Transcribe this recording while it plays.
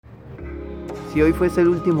Si hoy fuese el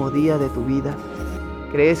último día de tu vida,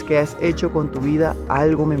 ¿crees que has hecho con tu vida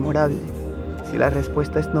algo memorable? Si la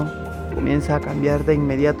respuesta es no, comienza a cambiar de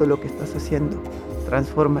inmediato lo que estás haciendo.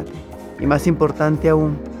 Transfórmate. Y más importante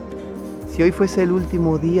aún, si hoy fuese el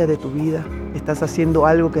último día de tu vida, estás haciendo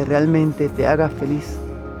algo que realmente te haga feliz,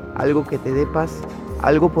 algo que te dé paz,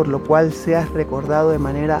 algo por lo cual seas recordado de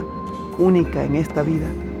manera única en esta vida.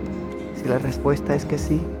 Si la respuesta es que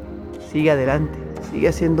sí, sigue adelante, sigue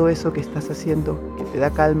haciendo eso que estás haciendo, que te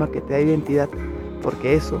da calma, que te da identidad,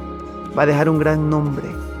 porque eso va a dejar un gran nombre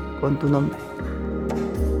con tu nombre.